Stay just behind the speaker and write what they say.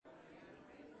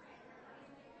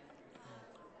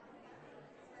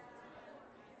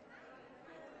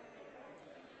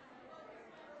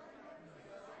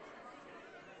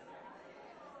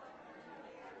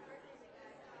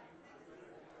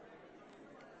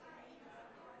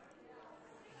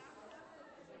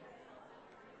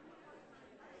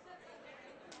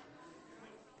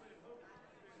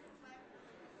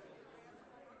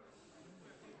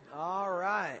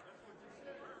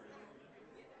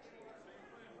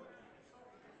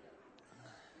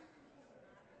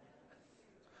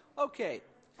Okay,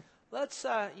 let's.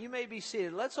 You may be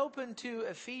seated. Let's open to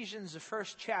Ephesians, the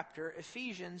first chapter.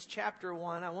 Ephesians chapter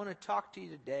 1. I want to talk to you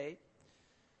today.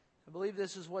 I believe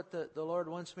this is what the Lord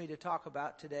wants me to talk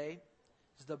about today.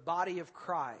 Is the body of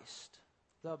Christ.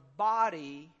 The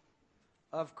body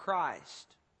of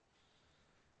Christ.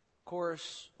 Of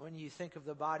course, when you think of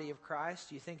the body of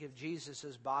Christ, you think of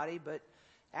Jesus' body, but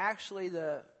actually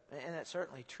and that's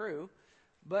certainly true,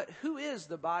 but who is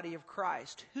the body of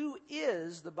Christ? Who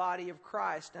is the body of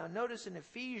Christ? Now notice in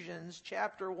Ephesians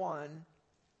chapter 1,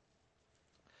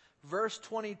 verse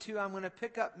 22, I'm going to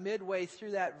pick up midway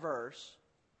through that verse.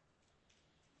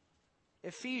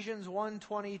 Ephesians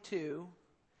 1:22,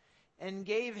 and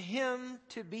gave him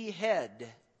to be head.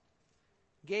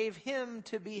 Gave him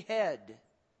to be head.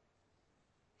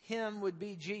 Him would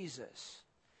be Jesus.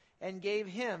 And gave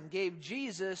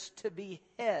Jesus to be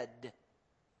head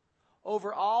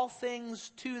over all things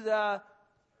to the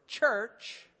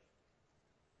church.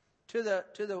 To the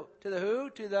who?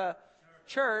 To the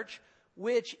church,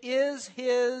 which is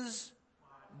his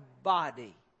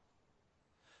body.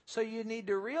 So you need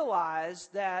to realize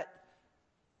that,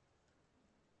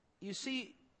 you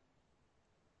see,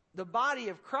 the body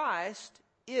of Christ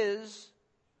is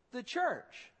the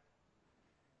church.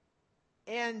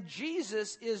 And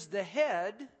Jesus is the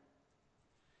head.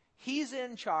 He's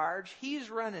in charge.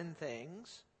 He's running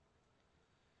things.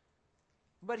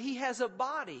 But he has a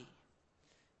body.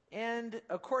 And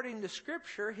according to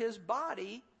Scripture, his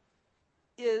body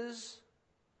is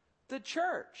the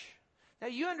church. Now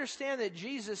you understand that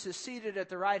Jesus is seated at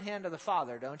the right hand of the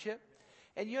Father, don't you?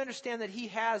 And you understand that he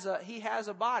has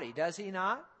a body, does he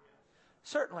not?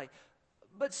 Certainly.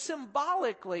 But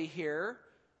symbolically here,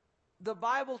 the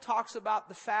Bible talks about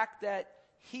the fact that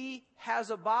he has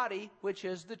a body, which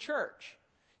is the church.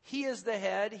 He is the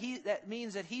head. That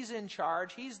means that he's in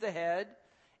charge. He's the head.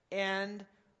 And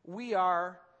we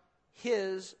are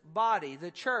his body, the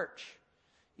church.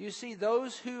 You see,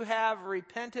 those who have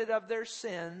repented of their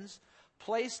sins,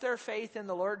 placed their faith in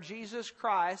the Lord Jesus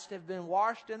Christ, have been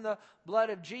washed in the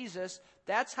blood of Jesus,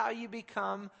 that's how you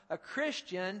become a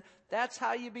Christian. That's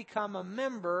how you become a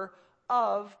member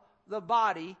of the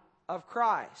body of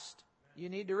Christ. You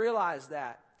need to realize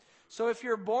that. So if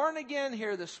you're born again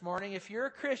here this morning, if you're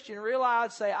a Christian, real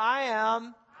loud, say, I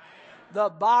am the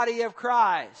body of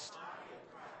Christ.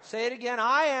 Say it again,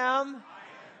 I am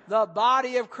the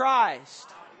body of Christ.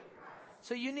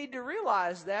 So you need to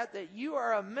realize that you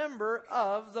are a member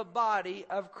of the body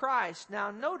of Christ.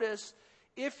 Now notice,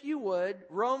 if you would,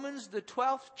 Romans the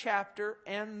 12th chapter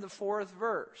and the 4th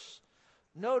verse.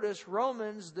 Notice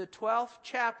Romans the 12th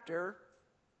chapter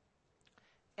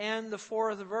and the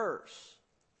 4th verse.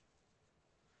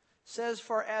 Says,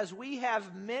 for as we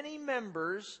have many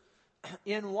members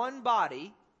in one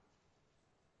body.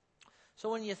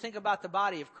 So when you think about the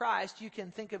body of Christ, you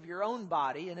can think of your own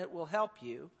body and it will help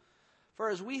you. For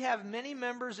as we have many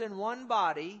members in one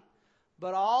body,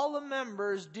 but all the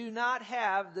members do not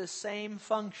have the same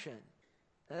function.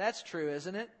 Now that's true,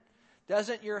 isn't it?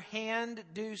 Doesn't your hand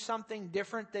do something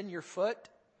different than your foot?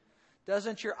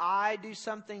 Doesn't your eye do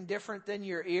something different than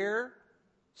your ear?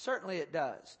 Certainly it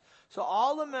does. So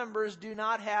all the members do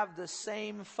not have the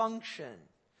same function.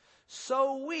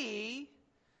 So we,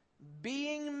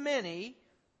 being many,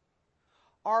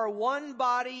 are one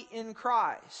body in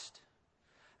Christ.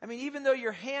 I mean, even though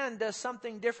your hand does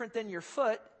something different than your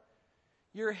foot,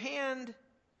 your hand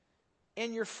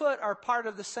and your foot are part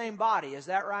of the same body. Is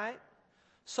that right?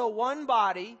 So one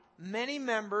body, many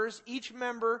members, each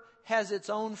member has its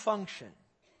own function.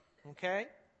 Okay?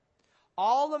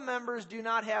 All the members do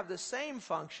not have the same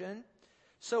function.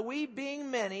 So we, being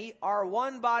many, are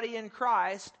one body in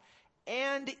Christ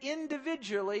and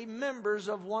individually members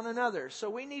of one another. So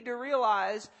we need to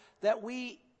realize that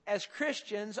we, as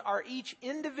Christians, are each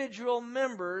individual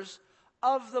members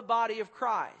of the body of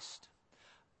Christ.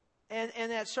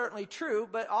 And that's certainly true,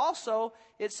 but also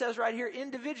it says right here,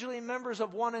 individually members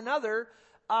of one another.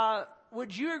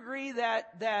 Would you agree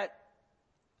that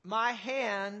my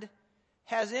hand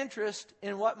has interest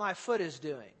in what my foot is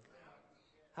doing?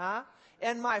 Huh?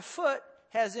 And my foot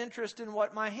has interest in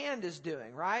what my hand is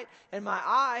doing, right? And my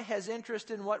eye has interest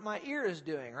in what my ear is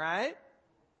doing, right?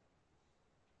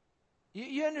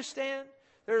 You understand?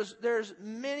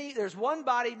 There's one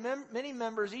body, many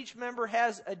members. Each member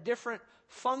has a different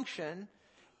function.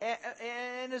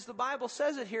 And as the Bible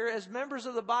says it here, as members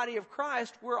of the body of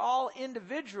Christ, we're all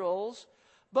individuals,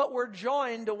 but we're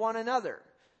joined to one another.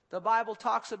 The Bible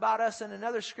talks about us in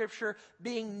another scripture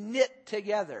being knit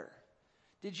together.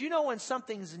 Did you know when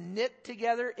something's knit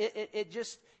together,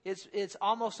 it's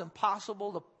almost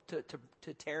impossible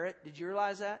to tear it? Did you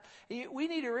realize that? We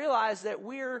need to realize that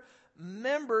we're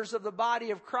members of the body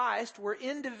of Christ. We're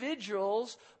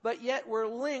individuals, but yet we're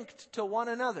linked to one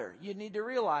another. You need to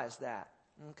realize that.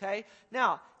 Okay?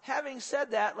 Now, having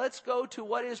said that, let's go to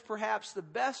what is perhaps the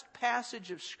best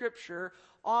passage of Scripture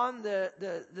on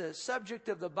the subject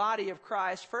of the body of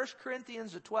Christ. 1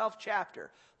 Corinthians, the 12th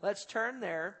chapter. Let's turn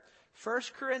there. 1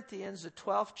 Corinthians, the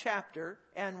 12th chapter,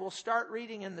 and we'll start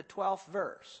reading in the 12th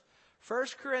verse. 1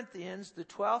 Corinthians, the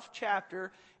 12th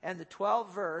chapter, and the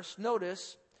 12th verse.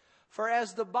 Notice, for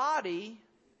as the body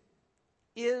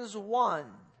is one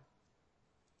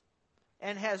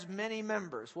and has many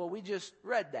members. Well, we just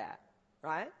read that,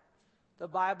 right? The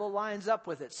Bible lines up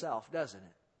with itself, doesn't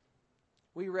it?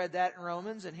 We read that in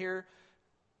Romans, and here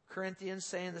Corinthians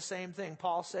saying the same thing.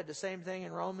 Paul said the same thing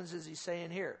in Romans as he's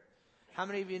saying here. How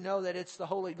many of you know that it's the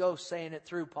Holy Ghost saying it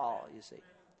through Paul, you see?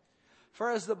 For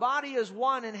as the body is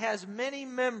one and has many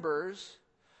members,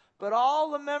 but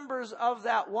all the members of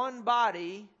that one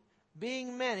body,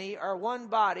 being many, are one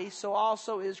body, so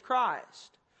also is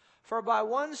Christ. For by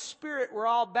one Spirit we're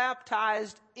all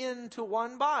baptized into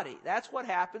one body. That's what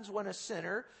happens when a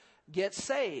sinner gets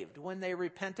saved. When they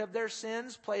repent of their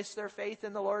sins, place their faith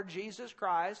in the Lord Jesus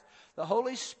Christ, the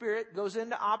Holy Spirit goes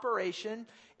into operation,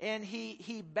 and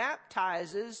He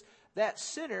baptizes that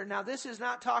sinner. Now, this is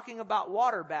not talking about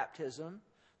water baptism.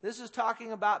 This is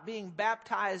talking about being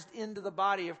baptized into the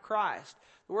body of Christ.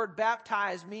 The word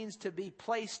baptized means to be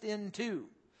placed into.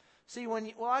 See, a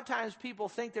lot of times people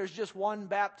think there's just one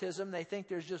baptism. They think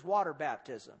there's just water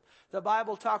baptism. The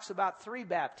Bible talks about 3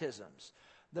 baptisms.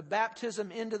 The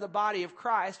baptism into the body of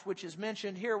Christ, which is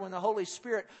mentioned here when the Holy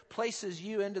Spirit places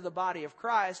you into the body of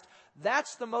Christ,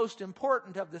 that's the most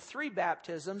important of the 3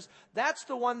 baptisms. That's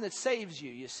the one that saves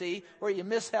you, you see, where you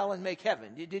miss hell and make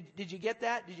heaven. Did you get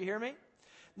that? Did you hear me?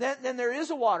 Then there is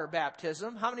a water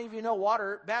baptism. How many of you know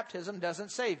water baptism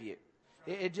doesn't save you?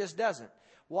 It just doesn't.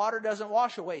 Water doesn't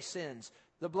wash away sins.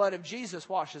 The blood of Jesus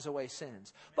washes away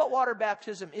sins. But water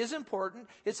baptism is important.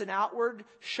 It's an outward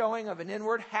showing of an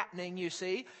inward happening, you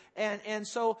see.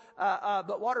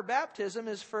 But water baptism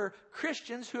is for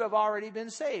Christians who have already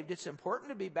been saved. It's important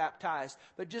to be baptized,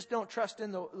 but just don't trust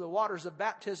in the waters of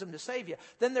baptism to save you.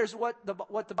 Then there's what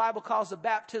the Bible calls the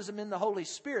baptism in the Holy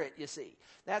Spirit, you see.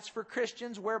 That's for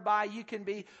Christians, whereby you can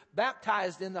be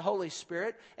baptized in the Holy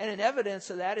Spirit, and an evidence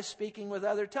of that is speaking with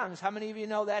other tongues. How many of you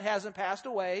know that hasn't passed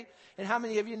away? And how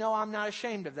many of you know I'm not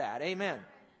ashamed of that? Amen.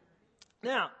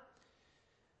 Now,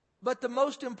 but the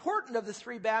most important of the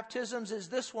 3 baptisms is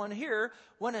this one here.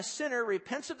 When a sinner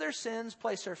repents of their sins,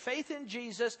 place their faith in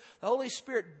Jesus, the Holy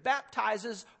Spirit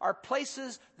baptizes or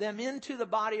places them into the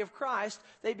body of Christ.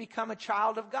 They become a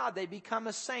child of God. They become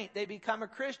a saint. They become a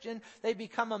Christian. They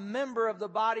become a member of the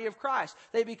body of Christ.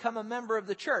 They become a member of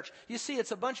the church. You see,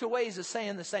 it's a bunch of ways of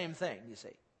saying the same thing, you see.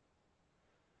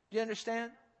 Do you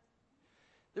understand?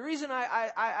 The reason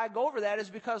I go over that is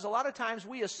because a lot of times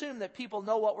we assume that people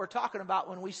know what we're talking about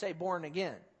when we say born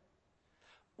again.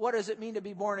 What does it mean to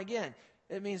be born again?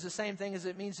 It means the same thing as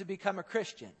it means to become a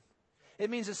Christian. It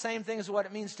means the same thing as what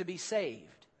it means to be saved.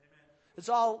 Amen. It's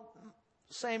all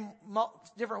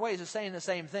different ways of saying the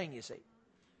same thing, you see.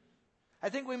 I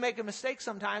think we make a mistake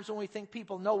sometimes when we think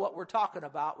people know what we're talking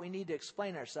about. We need to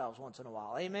explain ourselves once in a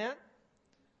while. Amen?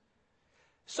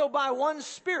 So by one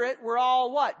Spirit, we're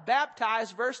all what?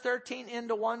 Baptized, verse 13,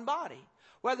 into one body.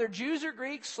 Whether Jews or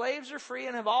Greeks, slaves or free,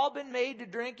 and have all been made to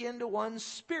drink into one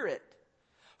Spirit.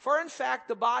 For in fact,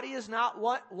 the body is not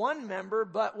one member,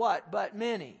 but what? But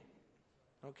many.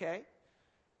 Okay?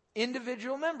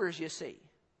 Individual members, you see.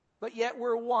 But yet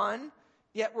we're one,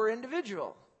 yet we're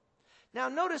individual. Now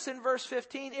notice in verse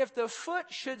 15, if the foot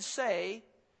should say,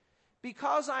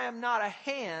 because I am not a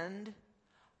hand,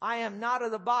 I am not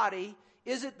of the body,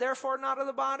 is it therefore not of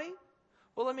the body?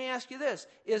 Well, let me ask you this.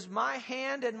 Is my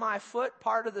hand and my foot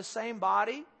part of the same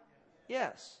body?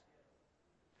 Yes.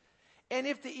 And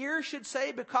if the ear should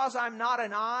say, because I'm not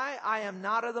an eye, I am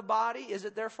not of the body, is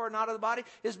it therefore not of the body?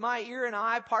 Is my ear and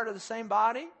eye part of the same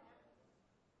body?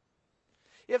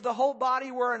 If the whole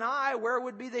body were an eye, where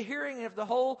would be the hearing? And if the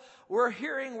whole were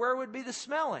hearing, where would be the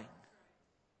smelling?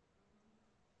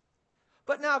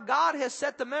 But now God has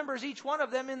set the members, each one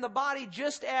of them, in the body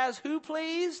just as who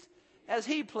pleased? As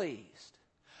He pleased.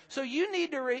 So you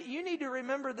need to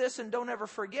remember this and don't ever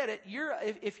forget it.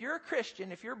 If you're a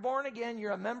Christian, if you're born again,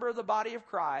 you're a member of the body of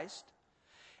Christ.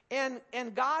 And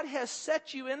God has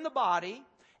set you in the body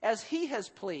as He has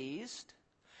pleased.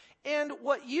 And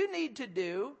what you need to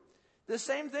do, the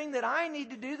same thing that I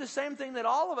need to do, the same thing that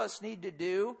all of us need to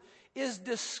do, is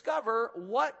discover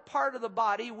what part of the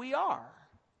body we are.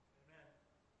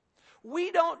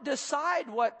 We don't decide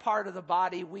what part of the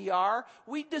body we are.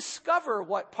 We discover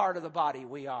what part of the body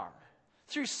we are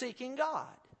through seeking God.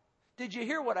 Did you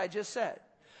hear what I just said?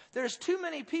 There's too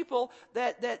many people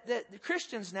that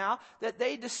Christians now, that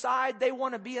they decide they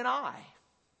want to be an eye.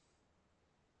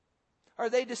 Or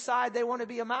they decide they want to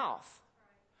be a mouth.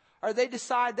 Or they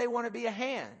decide they want to be a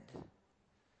hand.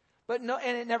 But no,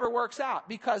 and it never works out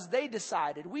because they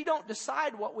decided. We don't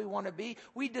decide what we want to be.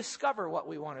 We discover what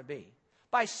we want to be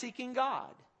by seeking God.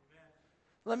 Amen.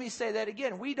 Let me say that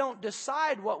again. We don't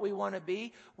decide what we want to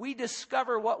be. We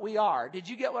discover what we are. Did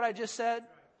you get what I just said?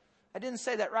 I didn't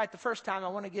say that right the first time. I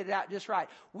want to get it out just right.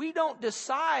 We don't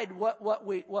decide what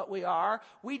we are.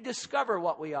 We discover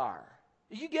what we are.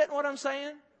 Are you getting what I'm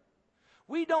saying?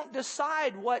 We don't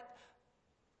decide what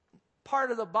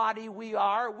part of the body we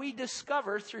are. We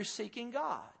discover through seeking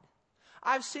God.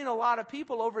 I've seen a lot of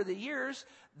people over the years,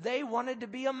 they wanted to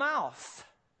be a mouth.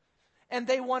 And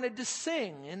they wanted to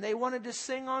sing. And they wanted to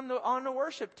sing on the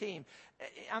worship team.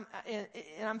 And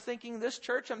I'm thinking this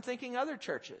church, I'm thinking other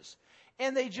churches.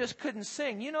 And they just couldn't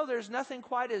sing. You know, there's nothing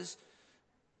quite as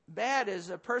bad as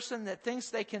a person that thinks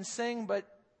they can sing, but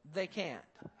they can't.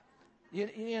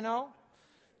 You know?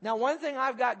 Now, one thing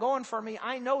I've got going for me,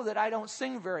 I know that I don't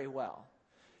sing very well.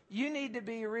 You need to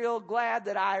be real glad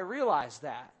that I realize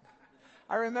that.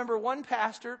 I remember one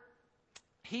pastor,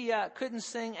 he couldn't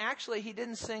sing. Actually, he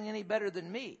didn't sing any better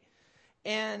than me.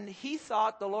 And he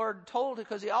thought the Lord told him,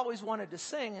 because he always wanted to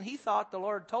sing, and he thought the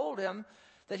Lord told him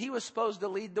that he was supposed to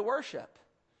lead the worship.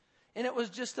 And it was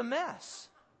just a mess.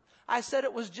 I said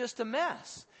it was just a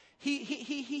mess.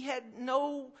 He had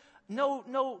no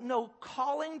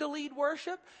calling to lead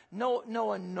worship,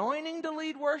 no anointing to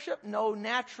lead worship, no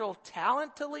natural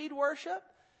talent to lead worship.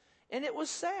 And it was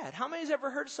sad. How many's ever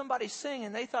heard somebody sing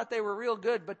and they thought they were real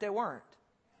good, but they weren't?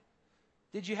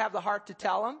 Did you have the heart to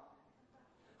tell them?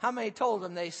 How many told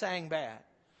them they sang bad?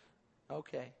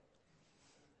 Okay.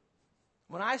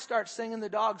 When I start singing, the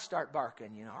dogs start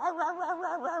barking, you know. Arr, arr, arr,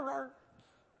 arr, arr, arr.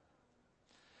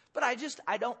 But I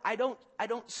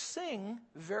don't sing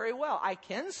very well. I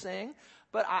can sing,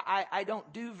 but I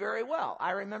don't do very well.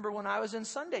 I remember when I was in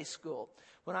Sunday school,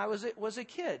 when I was a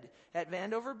kid at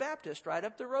Vandover Baptist, right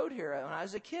up the road here, when I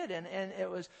was a kid, and it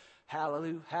was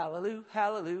hallelujah, hallelujah,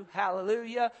 hallelujah,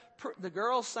 hallelujah. The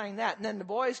girls sang that, and then the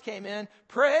boys came in,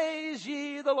 praise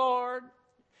ye the Lord.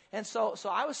 And so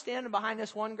I was standing behind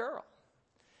this one girl.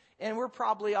 And we're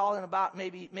probably all in about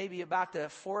maybe about the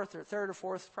third or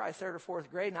fourth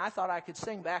grade. And I thought I could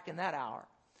sing back in that hour.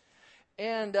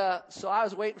 And so I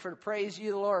was waiting for the praise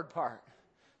you the Lord part.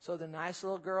 So the nice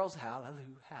little girls,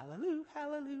 hallelujah, hallelujah,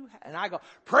 hallelujah. And I go,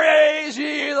 praise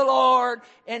ye the Lord.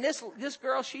 And this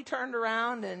girl, she turned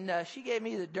around and she gave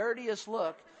me the dirtiest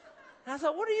look. And I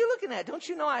thought, what are you looking at? Don't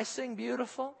you know I sing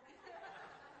beautiful?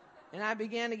 And I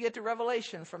began to get the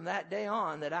revelation from that day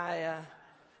on that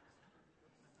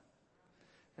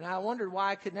and I wondered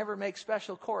why I could never make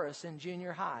special chorus in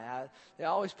junior high. They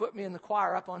always put me in the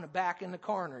choir up on the back in the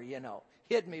corner, you know,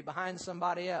 hid me behind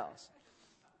somebody else.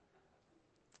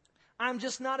 I'm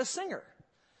just not a singer.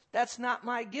 That's not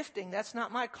my gifting. That's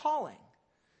not my calling.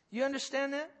 You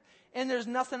understand that? And there's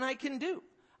nothing I can do.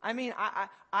 I mean,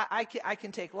 I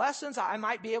can take lessons. I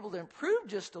might be able to improve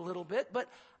just a little bit, but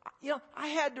you know, I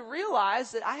had to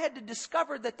realize that I had to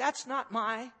discover that that's not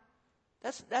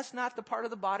the part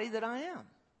of the body that I am.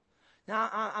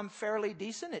 Now, I'm fairly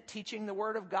decent at teaching the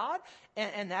Word of God,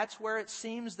 and that's where it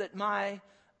seems that my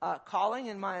calling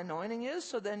and my anointing is.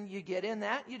 So then you get in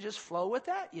that, you just flow with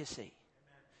that, you see.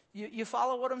 You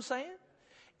follow what I'm saying?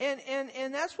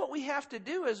 And that's what we have to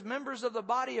do as members of the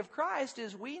body of Christ,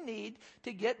 is we need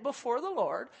to get before the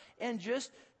Lord and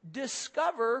just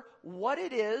discover what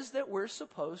it is that we're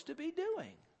supposed to be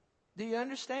doing. Do you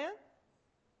understand?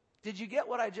 Did you get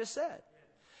what I just said?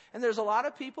 And there's a lot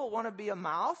of people want to be a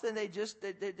mouth, and they just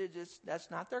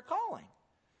that's not their calling.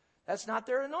 That's not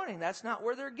their anointing. That's not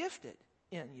where they're gifted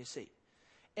in, you see.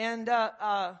 And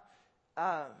well,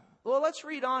 let's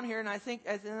read on here, and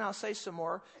then I'll say some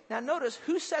more. Now, notice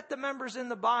who set the members in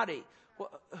the body.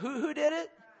 Who did it?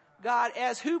 God,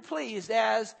 as who pleased,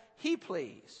 as He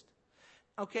pleased.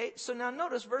 Okay, so now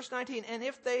notice verse 19.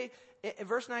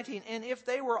 Verse 19, and if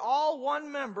they were all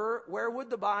one member, where would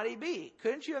the body be?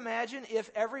 Couldn't you imagine if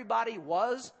everybody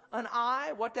was an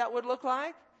eye, what that would look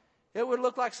like? It would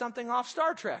look like something off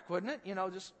Star Trek, wouldn't it? You know,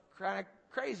 just kind of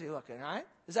crazy looking, right?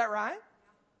 Is that right?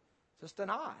 Just an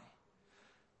eye.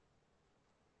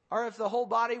 Or if the whole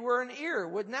body were an ear,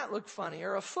 wouldn't that look funny?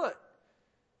 Or a foot?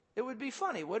 It would be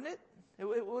funny, wouldn't it?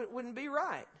 It wouldn't be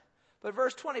right. But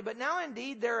verse 20, but now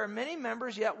indeed there are many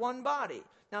members, yet one body.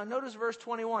 Now notice verse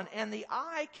 21, and the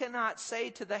eye cannot say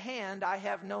to the hand, I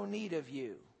have no need of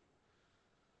you.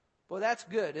 Well, that's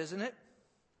good, isn't it?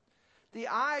 The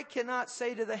eye cannot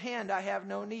say to the hand, I have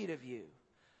no need of you.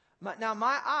 Now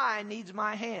my eye needs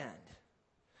my hand.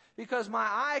 Because my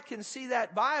eye can see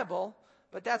that Bible,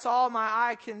 but that's all my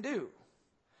eye can do.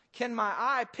 Can my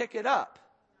eye pick it up?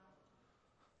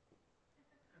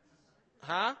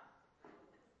 Huh?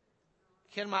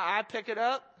 Can my eye pick it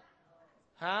up?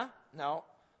 Huh? No.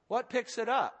 What picks it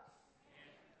up?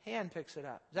 Hand picks it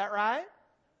up. Is that right?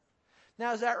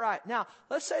 Now, is that right? Now,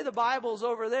 let's say the Bible's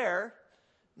over there.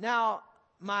 Now,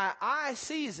 my eye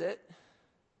sees it.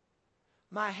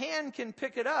 My hand can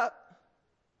pick it up.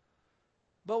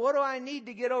 But what do I need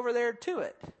to get over there to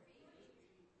it?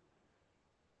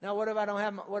 Now, what if I don't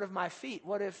have, what if my feet?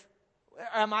 What if,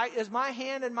 is my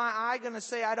hand and my eye going to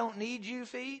say, I don't need you,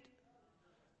 feet?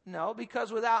 No,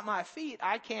 because without my feet,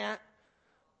 I can't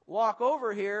walk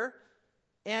over here.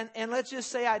 And let's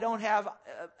just say I don't have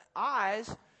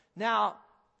eyes. Now,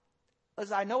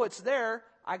 as I know it's there,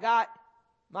 I got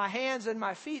my hands and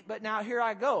my feet, but now here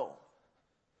I go.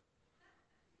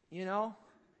 You know?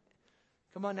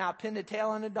 Come on now, pin the tail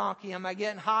on the donkey. Am I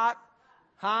getting hot?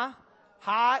 Huh?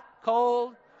 Hot?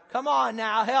 Cold? Come on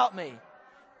now, help me.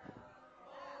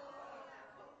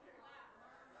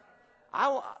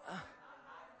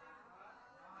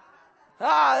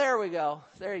 There we go.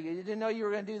 There you go. You didn't know you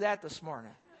were going to do that this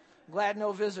morning. Glad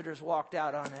no visitors walked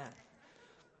out on that.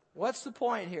 What's the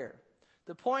point here?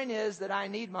 The point is that I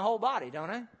need my whole body, don't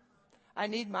I? I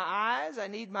need my eyes, I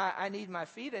need my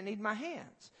feet, I need my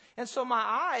hands. And so my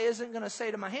eye isn't going to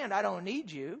say to my hand, I don't need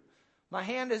you. My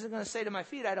hand isn't going to say to my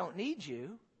feet, I don't need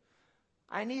you.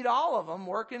 I need all of them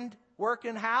working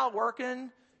how?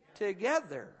 Working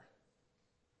together.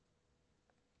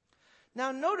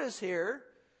 Now notice here,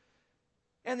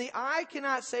 and the eye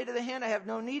cannot say to the hand, I have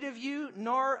no need of you,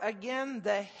 nor again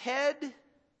the head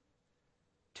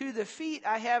to the feet,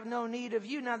 I have no need of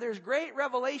you. Now there's great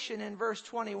revelation in verse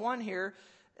 21 here.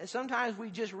 And sometimes we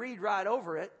just read right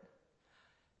over it.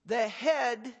 The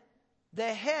head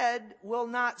will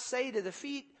not say to the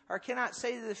feet, or cannot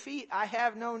say to the feet, I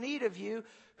have no need of you.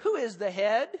 Who is the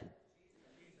head?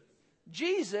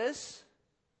 Jesus.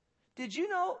 Did you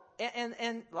know, and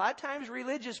a lot of times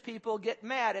religious people get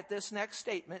mad at this next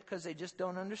statement because they just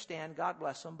don't understand. God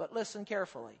bless them. But listen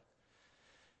carefully.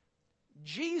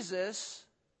 Jesus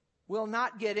will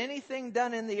not get anything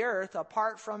done in the earth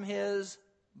apart from his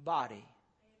body. Amen.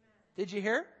 Did you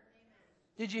hear? Amen.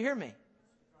 Did you hear me?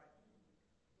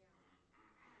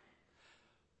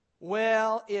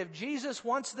 Well, if Jesus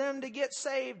wants them to get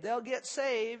saved, they'll get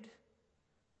saved.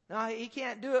 Now, he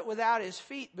can't do it without his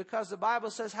feet, because the Bible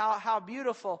says how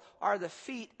beautiful are the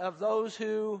feet of those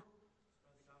who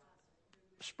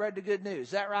spread the good news.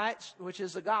 Is that right? Which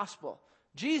is the gospel.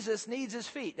 Jesus needs his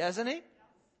feet, doesn't he?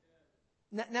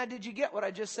 Now, did you get what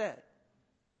I just said?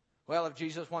 Well, if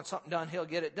Jesus wants something done, he'll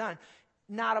get it done.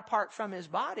 Not apart from his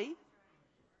body.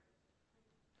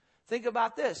 Think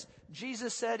about this.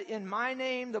 Jesus said, in my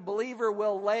name, the believer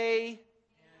will lay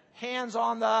hands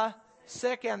on the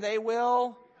sick and they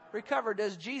will recover.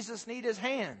 Does Jesus need his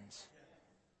hands?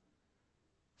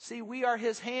 See, we are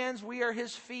his hands, we are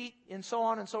his feet, and so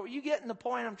on and so on. You getting the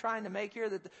point I'm trying to make here,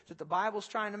 that the Bible's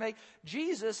trying to make?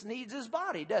 Jesus needs his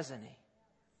body, doesn't he?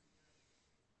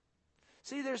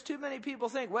 See, there's too many people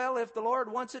think, well, if the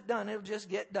Lord wants it done, it'll just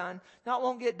get done. No, it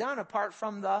won't get done apart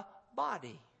from the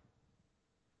body.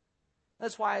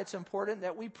 That's why it's important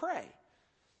that we pray.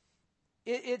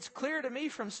 It's clear to me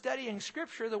from studying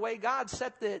Scripture, the way God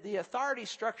set the authority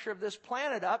structure of this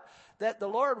planet up, that the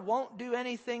Lord won't do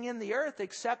anything in the earth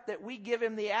except that we give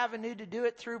him the avenue to do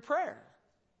it through prayer.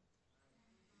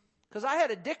 Because I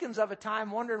had a dickens of a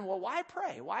time wondering, well, why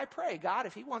pray? Why pray? God,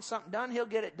 if he wants something done, he'll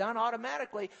get it done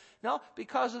automatically. No,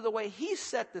 because of the way he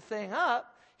set the thing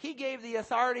up, he gave the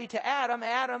authority to Adam.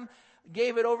 Adam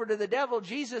gave it over to the devil.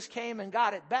 Jesus came and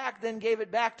got it back, then gave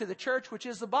it back to the church, which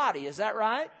is the body. Is that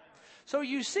right? So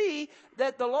you see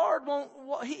that the Lord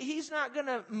he's not going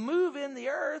to move in the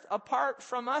earth apart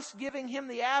from us giving him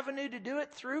the avenue to do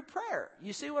it through prayer.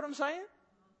 You see what I'm saying?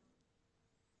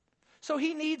 So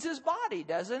he needs his body,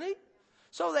 doesn't he?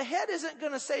 So the head isn't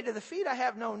going to say to the feet, I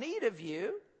have no need of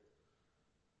you.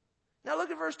 Now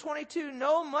look at verse 22.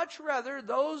 No, much rather,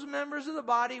 those members of the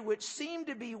body which seem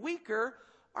to be weaker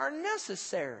are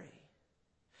necessary.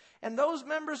 And those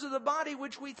members of the body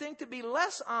which we think to be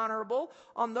less honorable,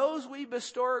 on those we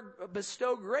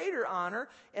bestow greater honor,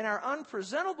 and our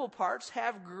unpresentable parts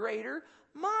have greater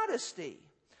modesty.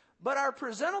 But our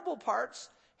presentable parts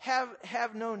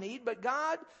have no need, but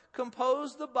God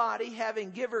composed the body,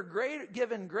 having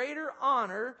given greater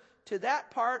honor to that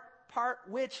part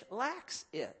which lacks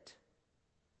it.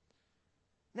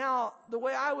 Now, the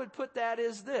way I would put that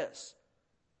is this.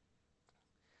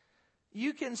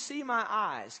 You can see my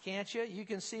eyes, can't you? You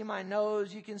can see my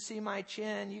nose, you can see my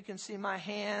chin, you can see my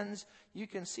hands, you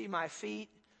can see my feet.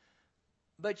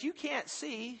 But you can't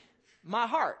see my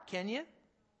heart, can you?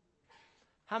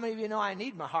 How many of you know I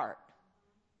need my heart?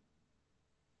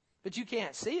 But you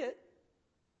can't see it.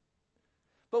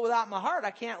 But without my heart,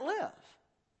 I can't live.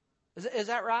 Is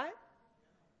that right?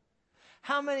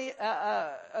 How many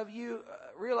of you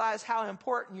realize how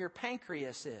important your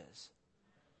pancreas is?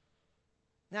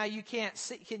 Now you can't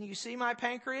see. Can you see my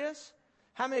pancreas?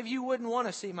 How many of you wouldn't want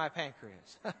to see my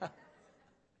pancreas?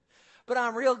 But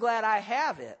I'm real glad I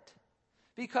have it,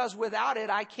 because without it,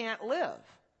 I can't live.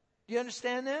 Do you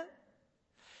understand that?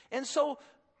 And so,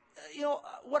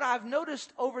 what I've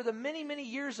noticed over the many, many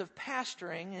years of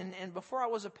pastoring, and before I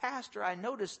was a pastor, I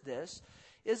noticed this,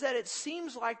 is that it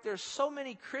seems like there's so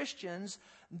many Christians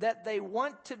that they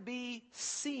want to be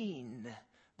seen.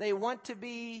 They want to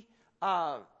be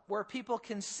where people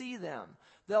can see them.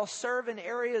 They'll serve in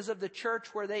areas of the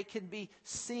church where they can be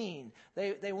seen.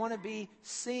 They want to be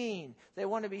seen. They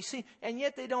want to be seen. And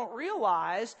yet they don't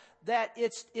realize that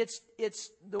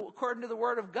according to the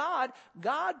Word of God,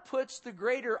 God puts the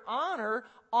greater honor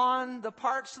on the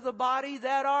parts of the body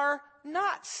that are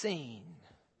not seen.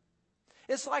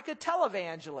 It's like a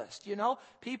televangelist,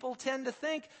 People tend to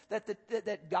think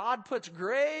that God puts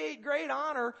great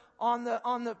honor on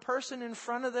the person in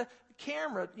front of the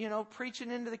camera, preaching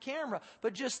into the camera.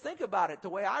 But just think about it. The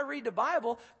way I read the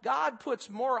Bible, God puts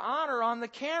more honor on the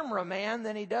cameraman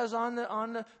than he does on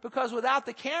the because without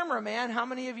the cameraman, how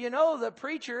many of you know the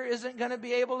preacher isn't going to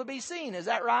be able to be seen? Is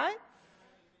that right?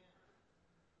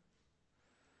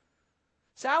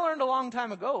 See, I learned a long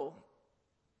time ago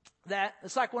that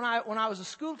it's like when I was a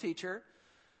school teacher,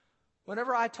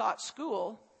 whenever I taught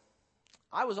school,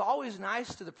 I was always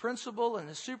nice to the principal and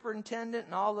the superintendent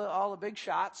and all the big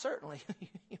shots. Certainly,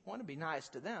 you want to be nice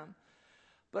to them.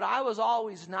 But I was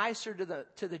always nicer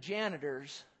to the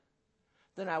janitors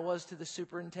than I was to the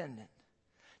superintendent.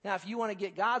 Now, if you want to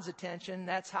get God's attention,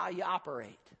 that's how you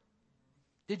operate.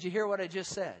 Did you hear what I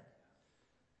just said?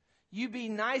 You be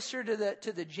nicer to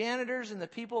the janitors and the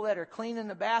people that are cleaning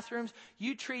the bathrooms.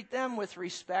 You treat them with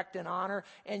respect and honor,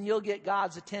 and you'll get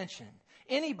God's attention.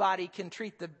 Anybody can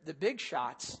treat the big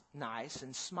shots nice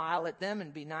and smile at them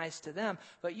and be nice to them.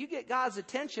 But you get God's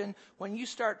attention when you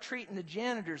start treating the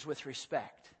janitors with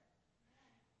respect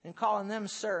and calling them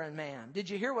sir and ma'am. Did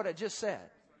you hear what I just said?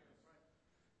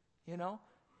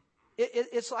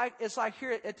 It's like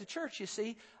here at the church, you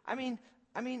see. I mean,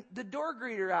 the door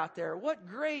greeter out there, what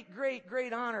great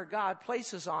honor God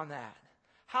places on that.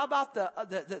 How about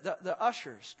the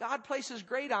ushers? God places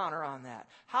great honor on that.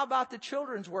 How about the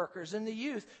children's workers and the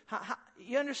youth?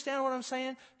 You understand what I'm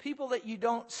saying? People that you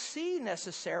don't see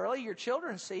necessarily. Your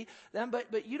children see them,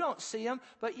 but you don't see them.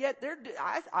 But yet,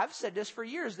 I've said this for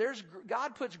years.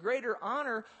 God puts greater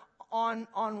honor on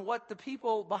what the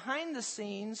people behind the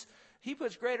scenes. He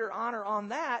puts greater honor on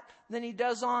that than he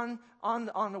does on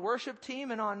the worship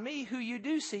team and on me, who you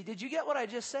do see. Did you get what I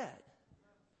just said?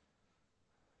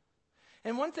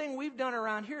 And one thing we've done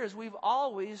around here is we've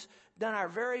always done our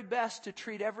very best to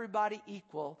treat everybody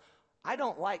equal. I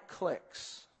don't like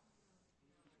cliques.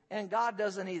 And God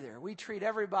doesn't either. We treat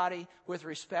everybody with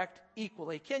respect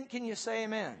equally. Can you say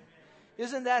amen?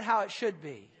 Isn't that how it should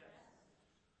be?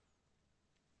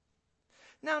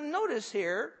 Now notice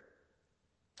here,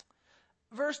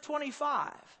 verse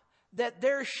 25, that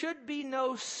there should be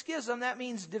no schism. That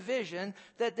means division.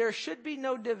 That there should be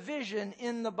no division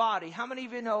in the body. How many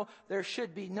of you know there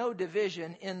should be no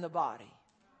division in the body?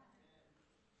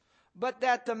 But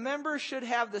that the members should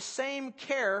have the same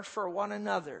care for one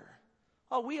another.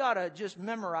 Oh, we ought to just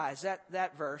memorize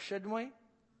that verse, shouldn't we?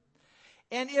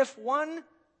 And if one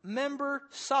member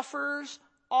suffers,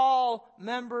 all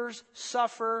members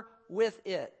suffer with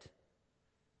it.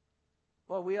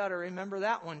 Well, we ought to remember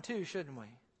that one too, shouldn't we?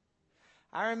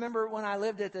 I remember when I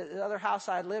lived at the other house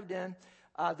I lived in,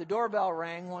 the doorbell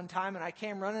rang one time, and I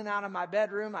came running out of my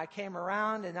bedroom. I came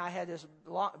around, and I had this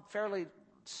fairly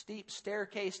steep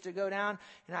staircase to go down,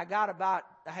 and I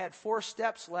had 4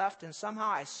 steps left, and somehow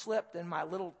I slipped, and my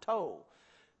little toe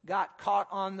got caught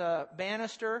on the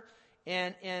banister,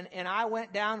 and I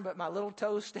went down, but my little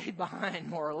toe stayed behind,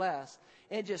 more or less.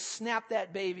 It just snapped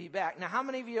that baby back. Now, how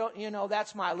many of you know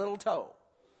that's my little toe?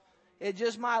 It's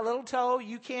just my little toe.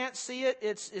 You can't see it.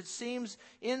 It seems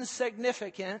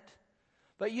insignificant.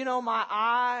 But my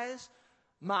eyes,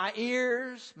 my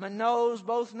ears, my nose,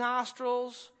 both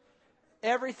nostrils,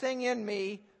 everything in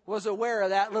me was aware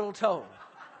of that little toe.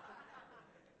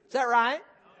 Is that right?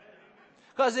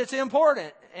 Because it's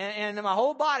important. And my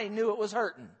whole body knew it was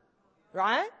hurting.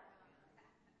 Right?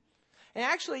 And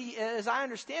actually, as I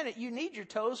understand it, you need your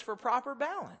toes for proper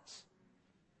balance.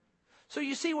 So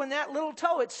you see, when that little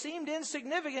toe, it seemed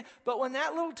insignificant, but when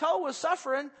that little toe was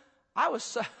suffering,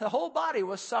 the whole body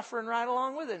was suffering right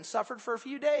along with it, and suffered for a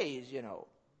few days, you know.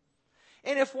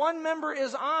 And if one member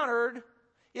is honored,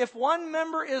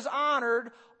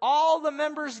 all the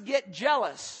members get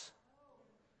jealous.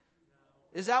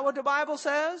 Is that what the Bible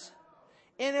says?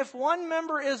 And if one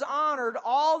member is honored,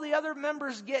 all the other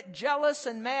members get jealous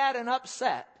and mad and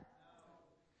upset.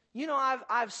 You know,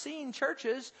 I've seen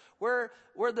churches where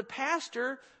the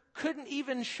pastor couldn't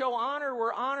even show honor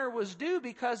where honor was due,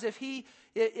 because if he'd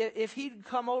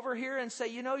come over here and say,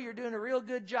 you know, you're doing a real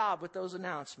good job with those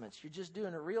announcements, you're just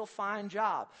doing a real fine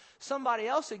job, somebody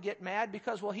else would get mad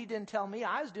because, well, he didn't tell me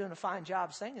I was doing a fine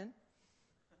job singing.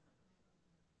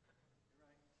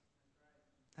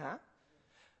 Huh?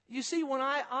 You see, when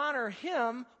I honor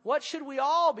him, what should we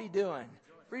all be doing?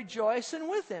 Rejoicing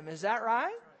with him. Is that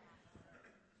right?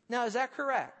 Now, is that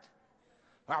correct?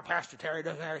 Well, Pastor Terry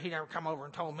he never come over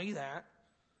and told me that.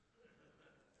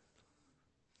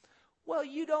 Well,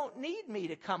 you don't need me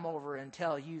to come over and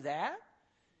tell you that.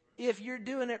 If you're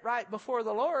doing it right before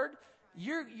the Lord,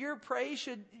 your praise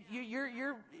should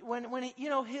you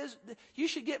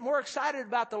should get more excited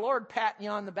about the Lord patting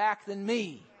you on the back than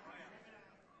me.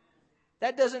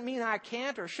 That doesn't mean I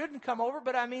can't or shouldn't come over,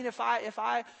 but I mean if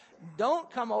I don't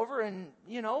come over and,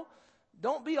 you know,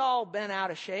 don't be all bent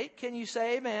out of shape. Can you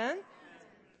say amen?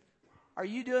 Are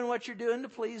you doing what you're doing to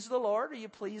please the Lord? Are you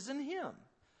pleasing him?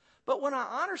 But when I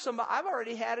honor somebody, I've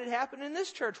already had it happen in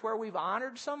this church where we've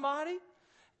honored somebody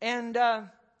and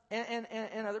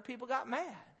other people got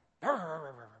mad.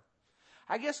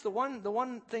 I guess the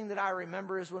one thing that I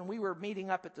remember is when we were meeting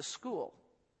up at the school.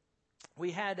 We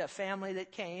had a family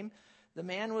that came. The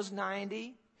man was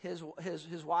 90, his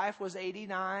wife was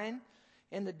 89,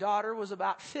 and the daughter was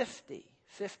about 50,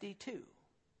 52.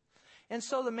 And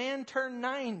so the man turned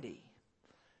 90,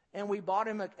 and we bought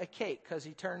him a cake because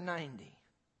he turned 90.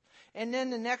 And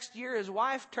then the next year his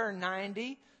wife turned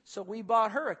 90, so we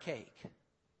bought her a cake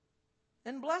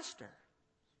and blessed her.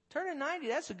 Turning 90,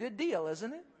 that's a good deal,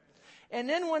 isn't it? And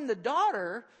then when the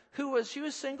daughter, she was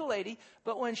a single lady,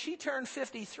 but when she turned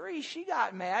 53, she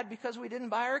got mad because we didn't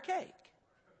buy her a cake.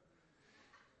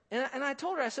 And I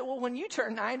told her, I said, well, when you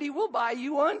turn 90, we'll buy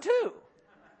you one too.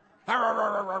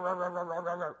 Don't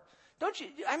you,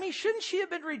 I mean, shouldn't she have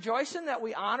been rejoicing that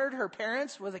we honored her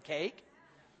parents with a cake?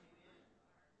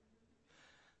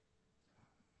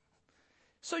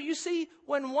 So you see,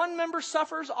 when one member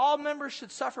suffers, all members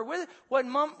should suffer with it.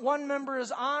 When one member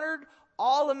is honored,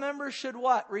 all the members should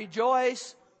what?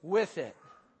 Rejoice with it.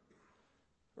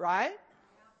 Right?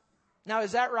 Now,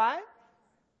 is that right?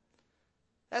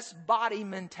 That's body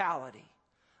mentality.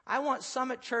 I want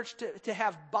Summit Church to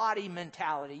have body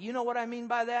mentality. You know what I mean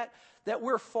by that? That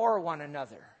we're for one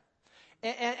another.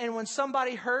 And when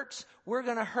somebody hurts, we're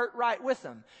going to hurt right with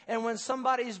them. And when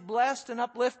somebody's blessed and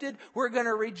uplifted, we're going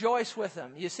to rejoice with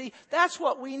them. You see, that's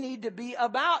what we need to be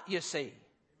about, you see.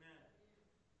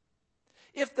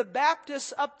 If the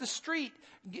Baptists up the street,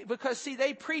 because see,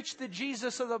 they preach the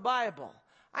Jesus of the Bible.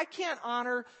 I can't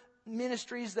honor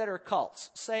ministries that are cults.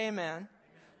 Say amen.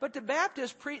 But the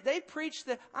Baptists, they preach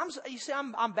I'm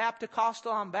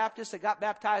Baptist-costal, I'm Baptist that got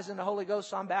baptized in the Holy Ghost,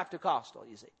 so I'm Baptist-costal,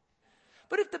 you see.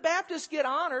 But if the Baptists get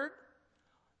honored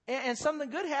and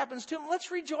something good happens to them, let's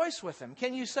rejoice with them.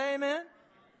 Can you say amen?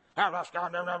 They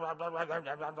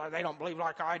don't believe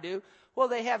like I do. Well,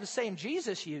 they have the same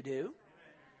Jesus you do.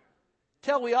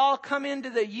 Till we all come into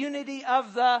the unity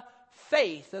of the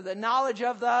faith, of the knowledge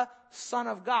of the Son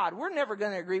of God. We're never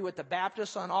going to agree with the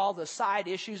Baptists on all the side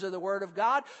issues of the Word of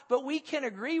God, but we can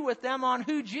agree with them on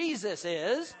who Jesus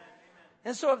is.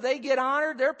 And so if they get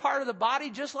honored, they're part of the body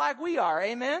just like we are.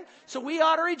 Amen? So we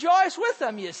ought to rejoice with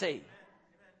them, you see.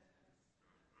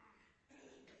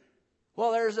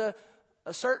 Well, there's a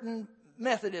certain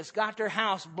Methodist got their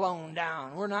house blown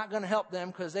down. We're not going to help them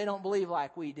because they don't believe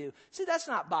like we do. See, that's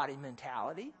not body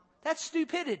mentality. That's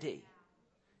stupidity.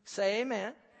 Say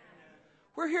amen.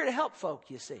 We're here to help folk,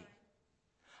 you see.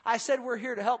 I said we're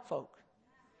here to help folk.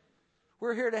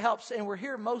 We're here to help, and we're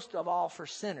here most of all for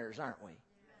sinners, aren't we?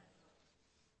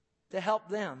 to help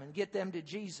them and get them to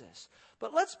Jesus.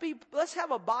 But let's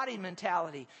have a body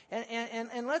mentality.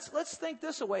 And let's think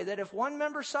this way, that if one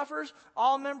member suffers,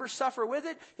 all members suffer with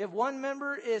it. If one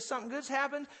member is something good's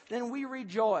happened, then we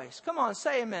rejoice. Come on,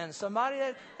 say amen, somebody.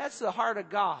 That's the heart of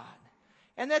God.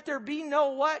 And that there be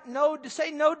no what?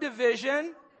 Say no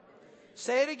division.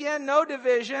 Say it again, no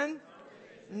division.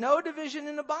 No division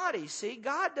in the body. See,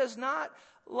 God does not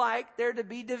like there to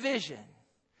be division.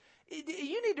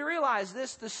 You need to realize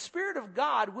this. The Spirit of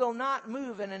God will not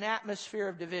move in an atmosphere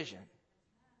of division.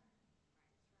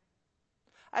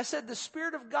 I said the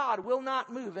Spirit of God will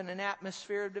not move in an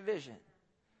atmosphere of division.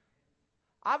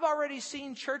 I've already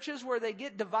seen churches where they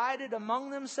get divided among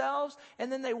themselves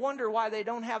and then they wonder why they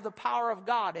don't have the power of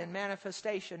God in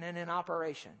manifestation and in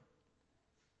operation.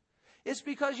 It's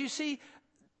because, you see,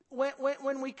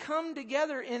 when we come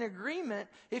together in agreement,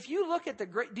 if you look at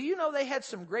do you know they had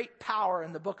some great power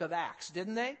in the book of Acts,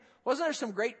 didn't they? Wasn't there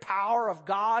some great power of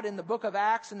God in the book of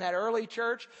Acts in that early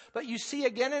church? But you see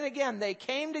again and again, they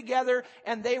came together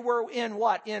and they were in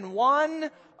what? In one,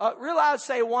 real loud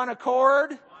say one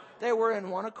accord. They were in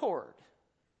one accord.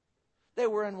 They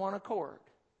were in one accord.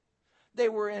 They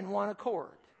were in one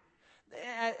accord.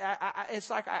 It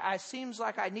seems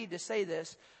like I need to say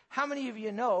this. How many of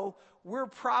you know we're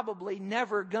probably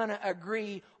never going to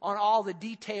agree on all the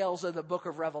details of the book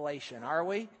of Revelation, are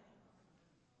we?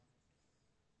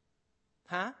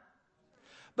 Huh?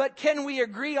 But can we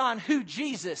agree on who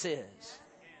Jesus is?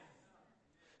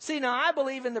 See, now I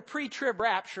believe in the pre-trib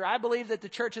rapture. I believe that the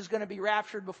church is going to be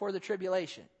raptured before the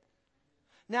tribulation.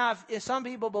 Now, if some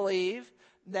people believe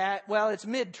that, well, it's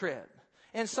mid-trib.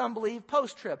 And some believe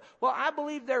post-trib. Well, I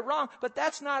believe they're wrong, but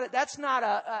that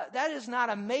is not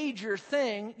a major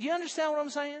thing. Do you understand what I'm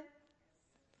saying?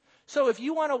 So if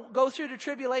you want to go through the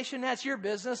tribulation, that's your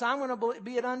business. I'm going to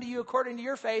be it unto you according to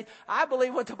your faith. I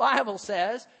believe what the Bible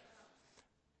says.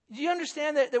 Do you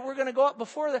understand that we're going to go up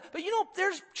before that? But you know,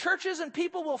 there's churches and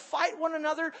people will fight one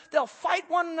another. They'll fight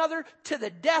one another to the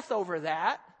death over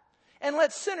that. And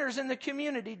let sinners in the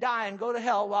community die and go to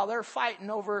hell while they're fighting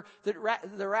over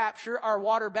the rapture or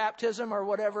water baptism or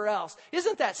whatever else.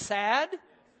 Isn't that sad?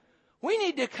 We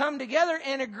need to come together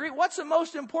and agree. What's the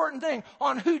most important thing?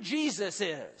 On who Jesus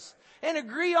is. And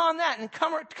agree on that and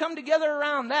come together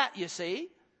around that, you see.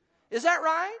 Is that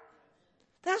right?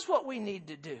 That's what we need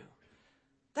to do.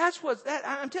 That's what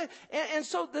I'm telling you. And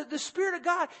so the Spirit of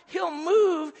God, He'll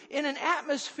move in an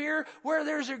atmosphere where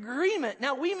there's agreement.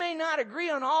 Now, we may not agree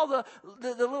on all the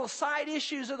little side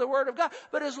issues of the Word of God,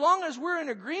 but as long as we're in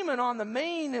agreement on the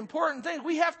main important things,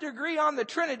 we have to agree on the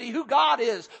Trinity, who God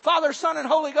is, Father, Son, and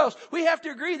Holy Ghost. We have to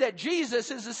agree that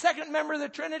Jesus is the second member of the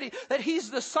Trinity, that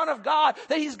He's the Son of God,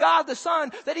 that He's God the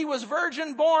Son, that He was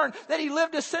virgin born, that He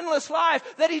lived a sinless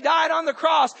life, that He died on the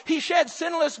cross, He shed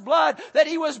sinless blood, that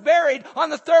He was buried on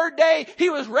the third day, He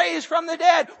was raised from the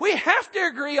dead. We have to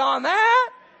agree on that.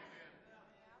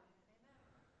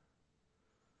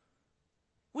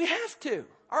 We have to.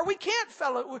 Or we can't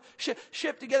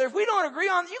fellowship together. If we don't agree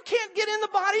on it, you can't get in the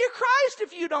body of Christ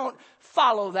if you don't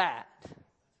follow that.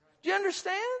 Do you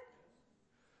understand?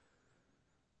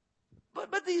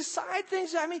 But these side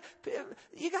things, I mean,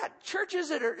 you got churches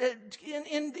that are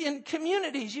in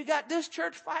communities. You got this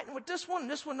church fighting with this one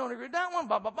don't agree with that one,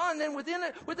 blah, blah, blah. And then within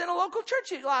a local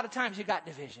church, a lot of times you got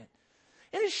division.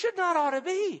 And it should not ought to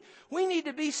be. We need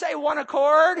to say one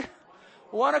accord.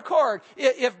 One accord.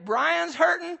 If Brian's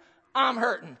hurting, I'm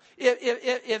hurting.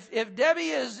 If Debbie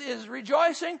is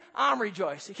rejoicing, I'm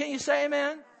rejoicing. Can you say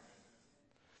amen?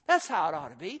 That's how it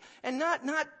ought to be. And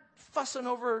not fussing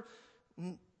over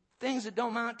things that don't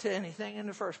amount to anything in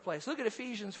the first place. Look at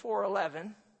Ephesians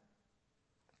 4:11.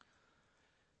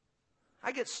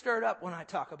 I get stirred up when I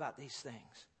talk about these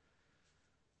things.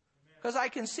 Because I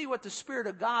can see what the Spirit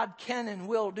of God can and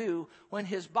will do when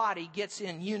His body gets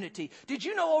in unity. Did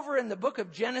you know over in the book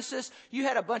of Genesis, you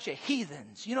had a bunch of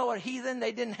heathens? You know what heathen?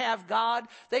 They didn't have God.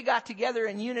 They got together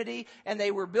in unity and they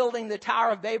were building the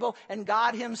Tower of Babel. And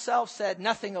God Himself said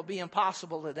nothing will be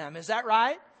impossible to them. Is that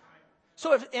right?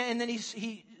 So and then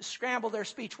he scrambled their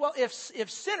speech. Well, if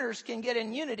sinners can get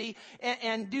in unity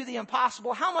and do the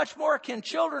impossible, how much more can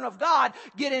children of God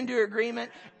get into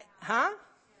agreement? Huh?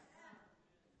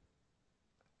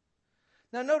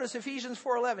 Now notice Ephesians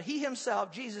 4:11. He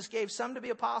Himself, Jesus, gave some to be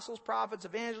apostles, prophets,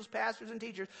 evangelists, pastors, and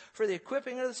teachers for the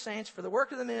equipping of the saints, for the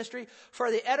work of the ministry,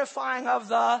 for the edifying of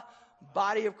the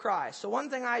body of Christ. So one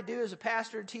thing I do as a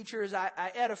pastor and teacher is I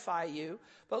edify you.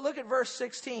 But look at verse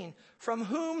 16. From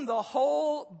whom the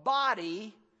whole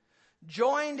body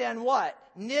joined and what?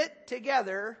 Knit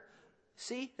together.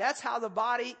 See, that's how the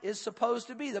body is supposed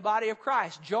to be. The body of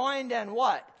Christ. Joined and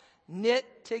what?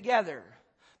 Knit together.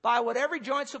 by what every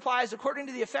joint supplies according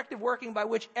to the effective working by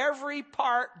which every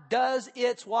part does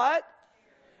its what?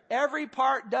 Every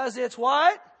part does its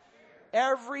what?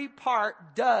 Every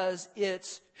part does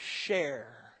its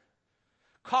share.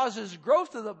 Causes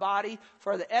growth of the body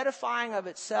for the edifying of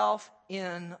itself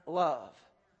in love.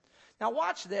 Now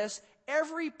watch this.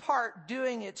 Every part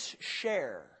doing its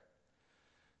share.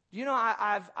 You know,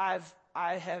 I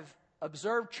have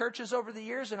observed churches over the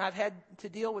years, and I've had to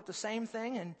deal with the same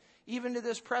thing, and even to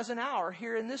this present hour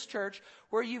here in this church,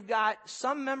 where you've got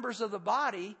some members of the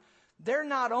body, they're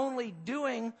not only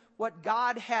doing what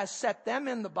God has set them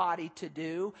in the body to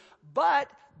do, but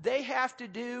they have to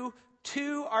do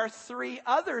 2 or 3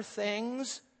 other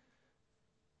things.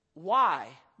 Why?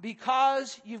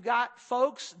 Because you've got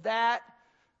folks that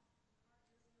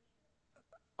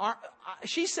aren't.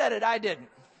 She said it, I didn't.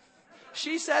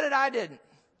 She said it, I didn't.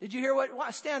 Did you hear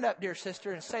what? Stand up, dear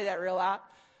sister, and say that real loud.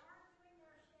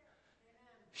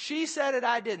 She said it,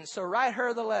 I didn't. So write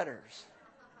her the letters.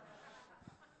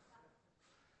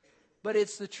 But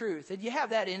it's the truth. And you have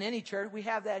that in any church. We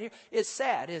have that here. It's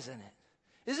sad, isn't it?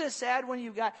 Isn't it sad when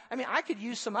you've got, I could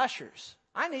use some ushers.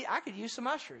 I could use some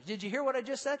ushers. Did you hear what I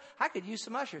just said? I could use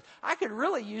some ushers. I could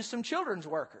really use some children's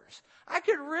workers. I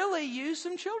could really use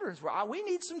some children's workers. We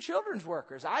need some children's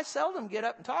workers. I seldom get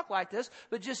up and talk like this,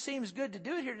 but it just seems good to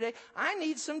do it here today. I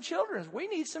need some we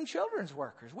need some children's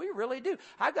workers. We really do.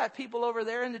 I've got people over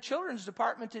there in the children's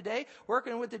department today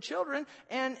working with the children,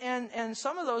 and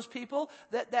some of those people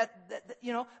that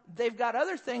you know, they've got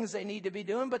other things they need to be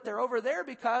doing, but they're over there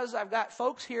because I've got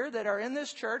folks here that are in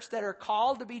this church that are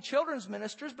called to be children's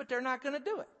ministers, but they're not going to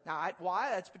do it. Now, why?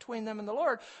 That's between them and the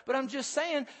Lord. But I'm just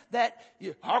saying that,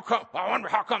 I wonder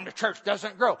how come the church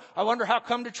doesn't grow. I wonder how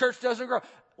come the church doesn't grow.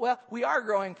 Well, we are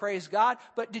growing, praise God.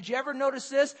 But did you ever notice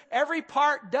this? Every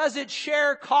part does its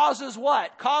share, causes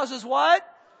what? Causes what?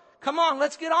 Come on,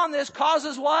 let's get on this.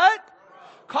 Causes what?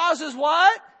 Causes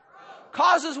what?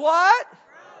 Causes what?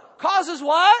 Causes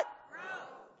what?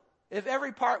 If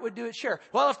every part would do its share.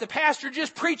 Well, if the pastor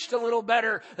just preached a little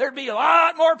better, there'd be a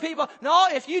lot more people. No,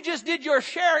 if you just did your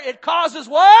share, it causes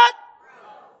what?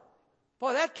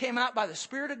 Boy, that came out by the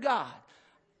Spirit of God.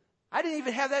 I didn't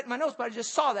even have that in my notes, but I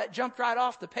just saw that. Jumped right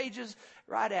off the pages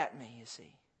right at me, you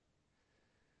see.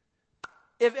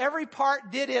 If every part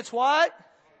did its what?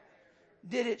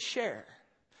 Did its share.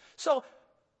 So,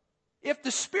 if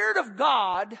the Spirit of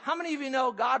God, how many of you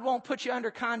know God won't put you under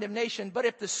condemnation, but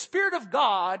if the Spirit of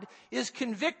God is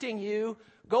convicting you,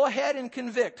 go ahead and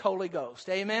convict, Holy Ghost.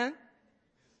 Amen?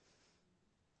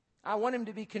 I want Him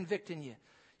to be convicting you.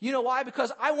 You know why?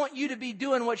 Because I want you to be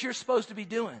doing what you're supposed to be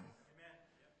doing.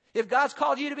 If God's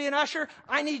called you to be an usher,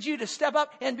 I need you to step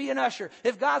up and be an usher.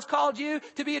 If God's called you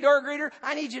to be a door greeter,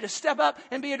 I need you to step up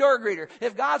and be a door greeter.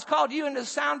 If God's called you into the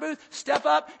sound booth, step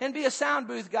up and be a sound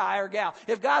booth guy or gal.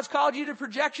 If God's called you to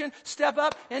projection, step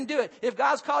up and do it. If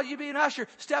God's called you to be an usher,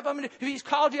 step up and do it. If He's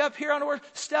called you up here on the word,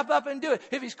 step up and do it.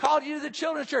 If He's called you to the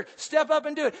children's church, step up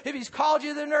and do it. If He's called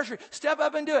you to the nursery, step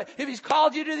up and do it. If He's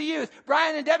called you to the youth,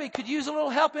 Brian and Debbie could use a little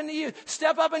help in the youth.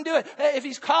 Step up and do it. If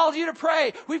He's called you to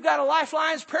pray, we've got a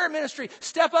Lifelines prayer ministry.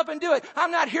 Step up and do it.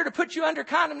 I'm not here to put you under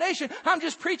condemnation. I'm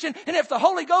just preaching. And if the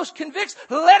Holy Ghost convicts,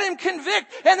 let Him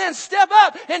convict. And then step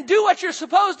up and do what you're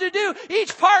supposed to do.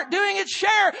 Each part doing its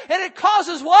share. And it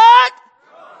causes what?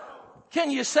 Can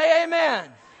you say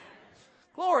amen?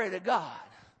 Glory to God.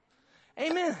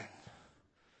 Amen.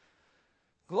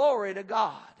 Glory to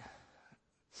God.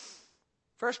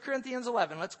 1 Corinthians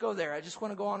 11. Let's go there. I just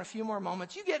want to go on a few more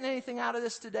moments. You getting anything out of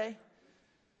this today?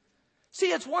 See,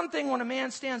 it's one thing when a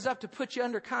man stands up to put you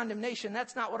under condemnation.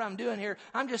 That's not what I'm doing here.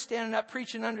 I'm just standing up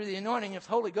preaching under the anointing. If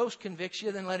the Holy Ghost convicts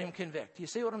you, then let Him convict. You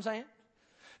see what I'm saying?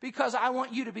 Because I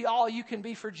want you to be all you can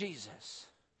be for Jesus.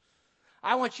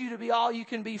 I want you to be all you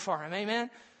can be for Him. Amen?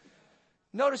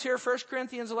 Notice here, 1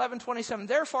 Corinthians 11:27.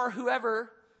 Therefore,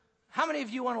 how many of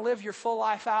you want to live your full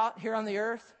life out here on the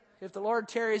earth? If the Lord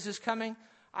tarries His coming,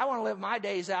 I want to live my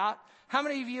days out. How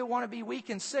many of you want to be weak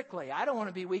and sickly? I don't want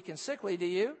to be weak and sickly, do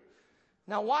you?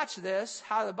 Now watch this,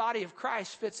 how the body of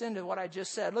Christ fits into what I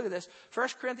just said. Look at this. 1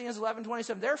 Corinthians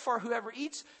 11:27. Therefore, whoever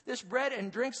eats this bread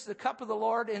and drinks the cup of the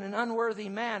Lord in an unworthy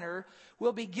manner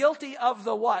will be guilty of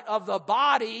the what? Of the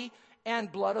body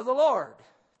and blood of the Lord.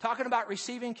 Talking about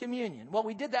receiving communion. Well,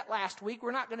 we did that last week.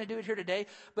 We're not going to do it here today.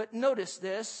 But notice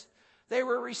this. They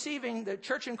were receiving, the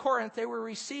church in Corinth, they were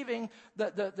receiving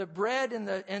the bread and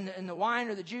the wine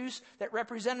or the juice that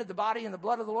represented the body and the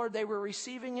blood of the Lord. They were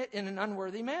receiving it in an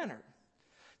unworthy manner.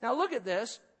 Now look at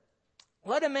this.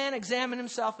 Let a man examine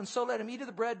himself, and so let him eat of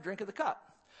the bread, drink of the cup.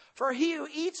 For he who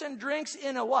eats and drinks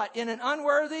in a what? In an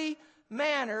unworthy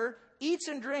manner eats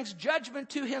and drinks judgment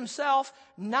to himself,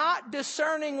 not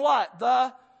discerning what?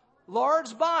 The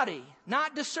Lord's body.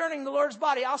 Not discerning the Lord's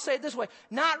body. I'll say it this way.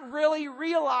 Not really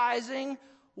realizing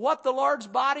what the Lord's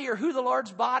body or who the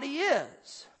Lord's body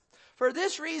is. For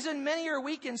this reason, many are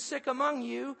weak and sick among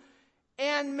you,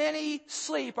 and many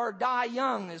sleep or die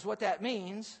young is what that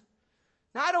means.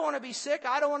 Now, I don't want to be sick.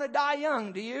 I don't want to die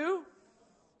young. Do you?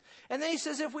 And then he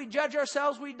says, if we judge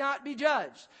ourselves, we'd not be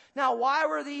judged. Now, why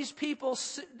were these people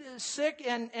sick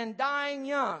and dying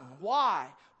young? Why?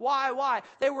 Why?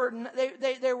 They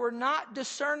were not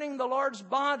discerning the Lord's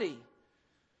body.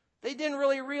 They didn't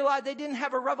really realize, they didn't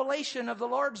have a revelation of the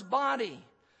Lord's body.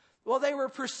 Well, they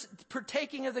were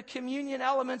partaking of the communion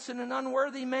elements in an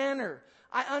unworthy manner.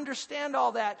 I understand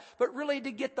all that, but really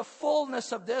to get the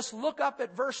fullness of this, look up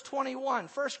at verse 21,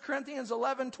 1 Corinthians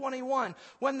 11:21.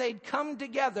 When they'd come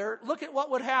together, look at what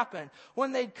would happen.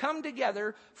 When they'd come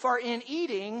together, for in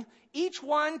eating, each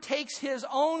one takes his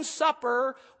own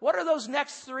supper. What are those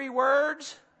next three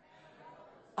words?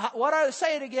 What are they?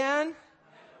 Say it again.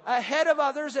 Ahead of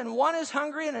others, and one is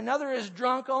hungry and another is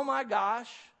drunk. Oh my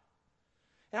gosh.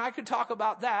 And I could talk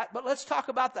about that, but let's talk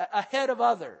about the ahead of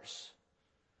others.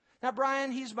 Now,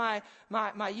 Brian, he's my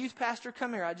youth pastor.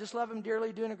 Come here. I just love him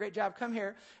dearly, doing a great job. Come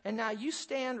here. And now you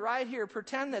stand right here.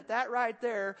 Pretend that right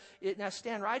there, now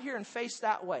stand right here and face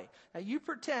that way. Now, you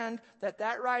pretend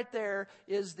that right there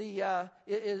is the,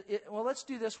 well, let's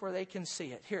do this where they can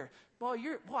see it. Here. Well,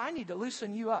 I need to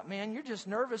loosen you up, man. You're just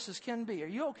nervous as can be. Are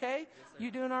you okay? Yes, you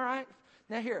doing all right?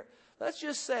 Now, here. Let's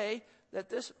just say that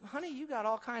this, honey, you got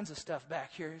all kinds of stuff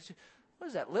back here. What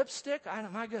is that, lipstick?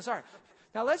 My goodness. All right.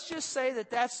 Now, let's just say that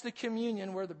that's the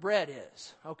communion where the bread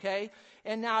is, okay?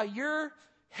 And now you're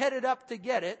headed up to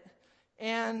get it,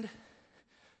 and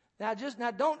now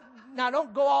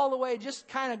don't go all the way. Just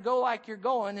kind of go like you're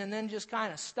going, and then just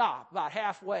kind of stop about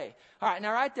halfway. All right,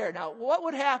 now right there. Now, what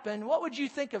would happen? What would you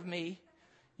think of me,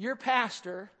 your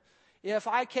pastor, if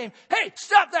I came? Hey,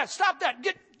 stop that!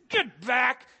 Get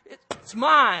back! It's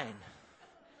mine.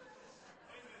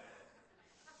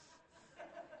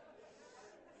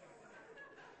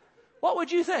 What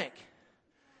would you think?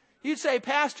 You'd say,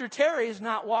 Pastor Terry is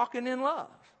not walking in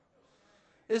love.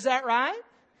 Is that right?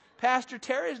 Pastor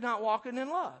Terry is not walking in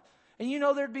love. And you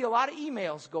know there'd be a lot of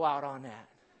emails go out on that.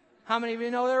 How many of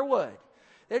you know there would?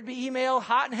 There'd be email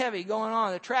hot and heavy going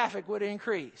on. The traffic would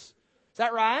increase. Is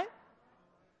that right?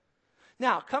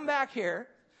 Now, come back here.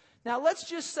 Now, let's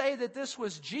just say that this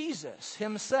was Jesus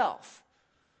himself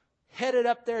headed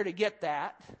up there to get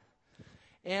that.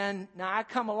 And now I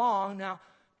come along now.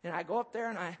 And I go up there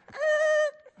and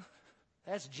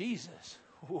that's Jesus.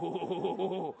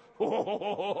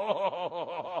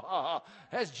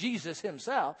 That's Jesus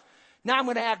himself. Now I'm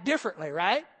going to act differently,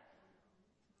 right?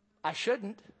 I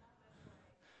shouldn't.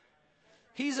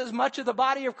 He's as much of the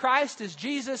body of Christ as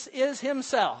Jesus is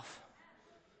himself.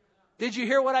 Did you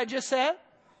hear what I just said?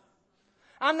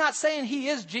 I'm not saying he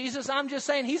is Jesus. I'm just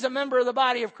saying he's a member of the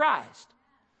body of Christ.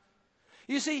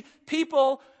 You see,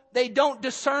 people, they don't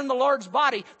discern the Lord's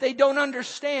body. They don't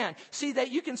understand. See,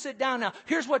 that you can sit down now.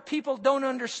 Here's what people don't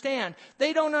understand.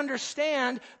 They don't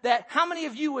understand that how many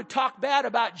of you would talk bad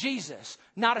about Jesus?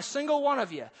 Not a single one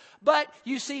of you. But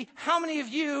you see, how many of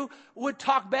you would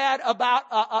talk bad about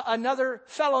another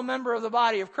fellow member of the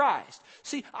body of Christ?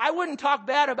 See, I wouldn't talk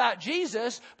bad about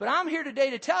Jesus, but I'm here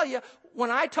today to tell you, when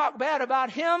I talk bad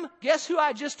about him, guess who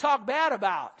I just talked bad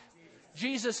about?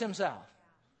 Jesus himself.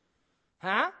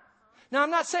 Huh? Now, I'm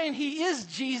not saying he is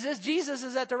Jesus. Jesus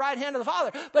is at the right hand of the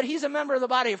Father, but he's a member of the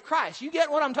body of Christ. You get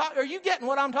what I'm talking? Are you getting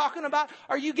what I'm talking about?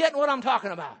 Are you getting what I'm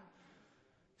talking about?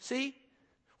 See,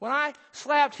 when I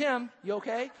slapped him, you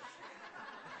okay?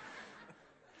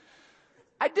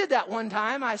 I did that one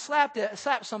time. I slapped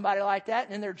somebody like that,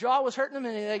 and their jaw was hurting them,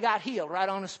 and they got healed right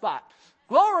on the spot.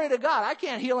 Glory to God. I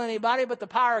can't heal anybody, but the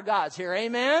power of God's here.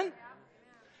 Amen? Yeah.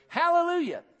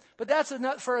 Hallelujah. But that's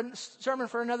for a sermon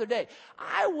for another day.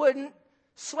 I wouldn't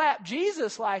slap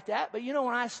Jesus like that, but you know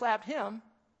when I slapped him,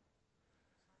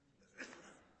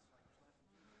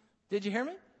 did you hear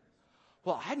me?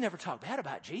 Well, I'd never talk bad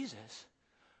about Jesus.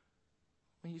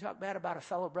 When you talk bad about a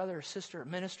fellow brother or sister or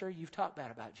minister, you've talked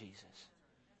bad about Jesus.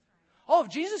 Oh, if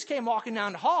Jesus came walking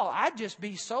down the hall, I'd just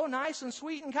be so nice and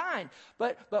sweet and kind.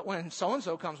 But when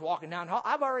so-and-so comes walking down the hall,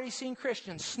 I've already seen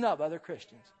Christians snub other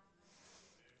Christians.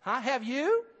 Huh? Have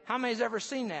you? How many's ever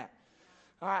seen that?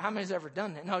 All right, how many's ever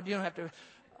done that? No, you don't have to.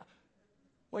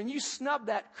 When you snub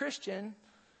that Christian,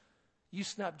 you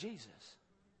snub Jesus.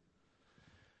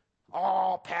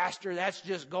 Oh, Pastor, that's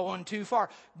just going too far.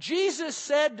 Jesus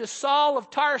said to Saul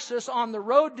of Tarsus on the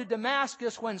road to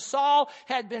Damascus, when Saul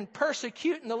had been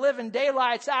persecuting the living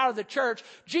daylights out of the church,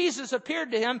 Jesus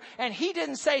appeared to him, and he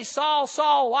didn't say, Saul,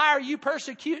 Saul, why are you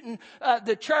persecuting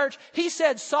the church? He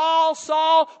said, Saul,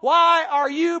 Saul, why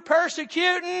are you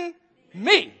persecuting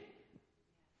me?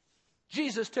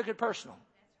 Jesus took it personal.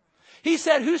 He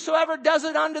said, whosoever does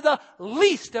it unto the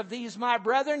least of these, my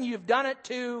brethren, you've done it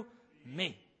to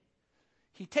me.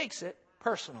 He takes it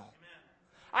personal.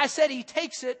 I said he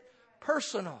takes it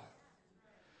personal.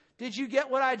 Did you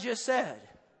get what I just said?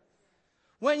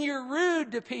 When you're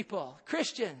rude to people,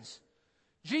 Christians,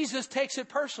 Jesus takes it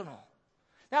personal.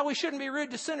 Now, we shouldn't be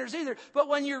rude to sinners either, but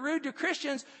when you're rude to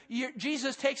Christians,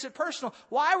 Jesus takes it personal.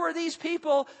 Why were these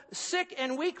people sick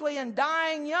and weakly and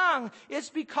dying young? It's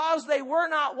because they were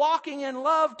not walking in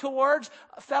love towards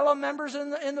fellow members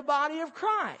in the body of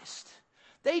Christ.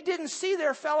 They didn't see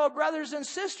their fellow brothers and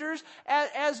sisters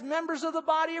as members of the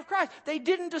body of Christ. They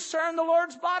didn't discern the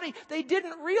Lord's body. They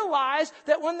didn't realize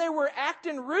that when they were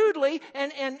acting rudely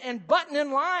and butting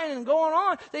in line and going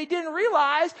on, they didn't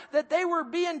realize that they were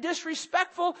being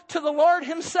disrespectful to the Lord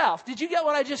himself. Did you get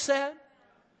what I just said?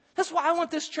 That's why I want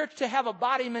this church to have a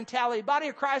body mentality, body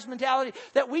of Christ mentality,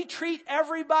 that we treat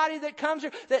everybody that comes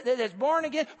here, that's born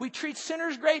again. We treat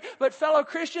sinners great, but fellow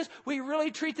Christians, we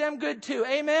really treat them good too.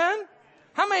 Amen?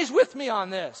 How many's with me on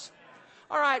this?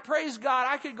 All right, praise God.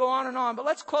 I could go on, but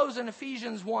let's close in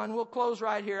Ephesians 1. We'll close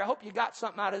right here. I hope you got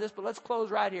something out of this, but let's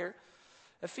close right here.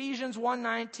 Ephesians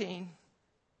 1:19.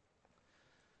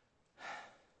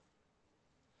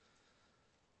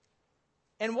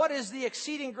 And what is the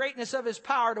exceeding greatness of his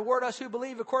power toward us who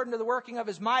believe, according to the working of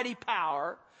his mighty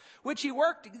power, which he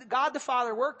worked, God the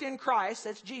Father worked in Christ,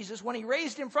 that's Jesus, when he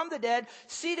raised him from the dead,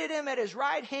 seated him at his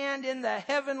right hand in the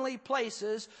heavenly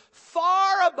places,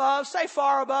 far above, say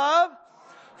far above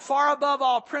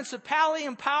all principality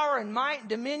and power and might and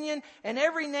dominion and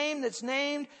every name that's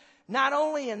named, not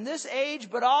only in this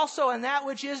age, but also in that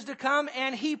which is to come.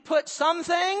 And he put some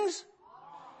things,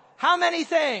 how many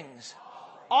things?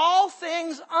 All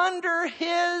things under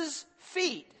his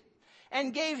feet.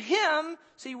 And gave him,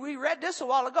 see, we read this a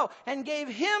while ago, and gave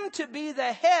him to be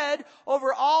the head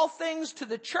over all things to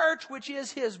the church, which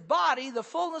is his body, the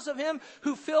fullness of him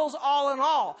who fills all in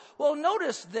all. Well,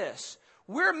 notice this.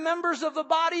 We're members of the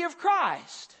body of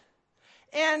Christ.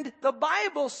 And the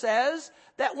Bible says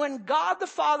that when God the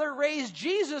Father raised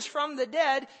Jesus from the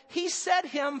dead, he set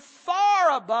him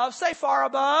far above, say far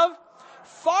above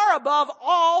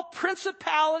all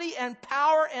principality and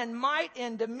power and might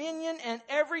and dominion and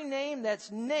every name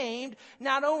that's named,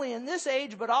 not only in this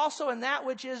age, but also in that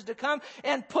which is to come,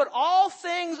 and put all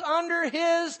things under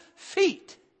his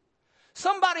feet.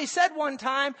 Somebody said one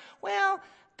time, well,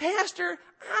 Pastor,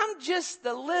 I'm just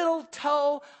the little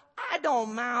toe. I don't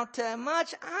amount to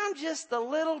much. I'm just the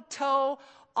little toe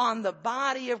on the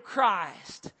body of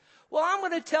Christ. Well, I'm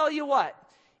going to tell you what.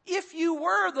 If you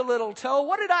were the little toe,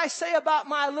 what did I say about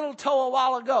my little toe a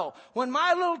while ago? When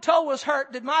my little toe was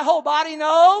hurt, did my whole body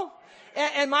know?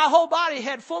 And my whole body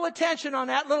had full attention on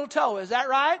that little toe. Is that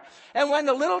right? And when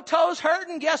the little toe's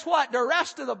hurting, guess what? The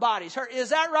rest of the body's hurt. Is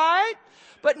that right?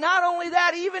 But not only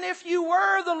that, even if you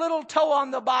were the little toe on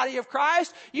the body of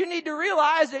Christ, you need to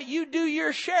realize that you do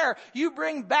your share. You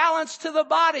bring balance to the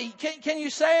body. Can you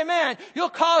say amen? You'll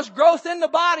cause growth in the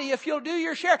body if you'll do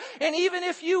your share. And even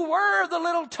if you were the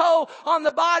little toe on the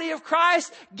body of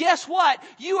Christ, guess what?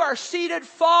 You are seated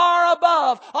far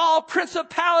above all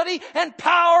principality and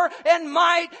power and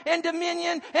might and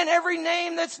dominion and every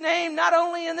name that's named, not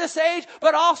only in this age,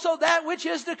 but also that which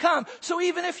is to come. So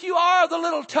even if you are the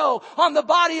little toe on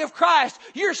the body of Christ,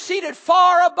 you're seated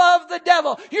far above the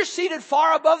devil. You're seated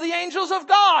far above the angels of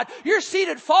God. You're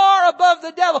seated far above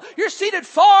the devil. You're seated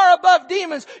far above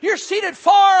demons. You're seated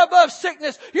far above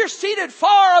sickness. You're seated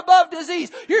far above disease.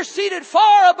 You're seated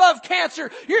far above cancer.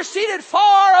 You're seated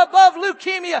far above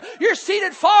leukemia. You're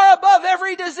seated far above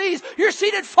every disease. You're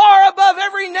seated far above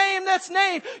every name that's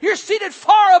named. You're seated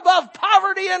far above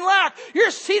poverty and lack.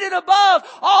 You're seated above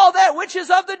all that which is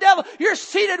of the devil. You're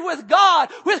seated with God,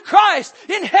 with Christ,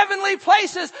 in heavenly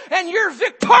places, and you're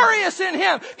victorious in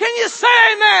him. Can you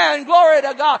say amen? Glory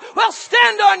to God. Well,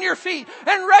 stand on your feet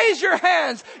and raise your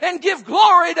hands and give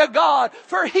glory to God,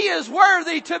 for he is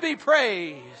worthy to be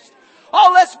praised.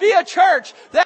 Oh, let's be a church that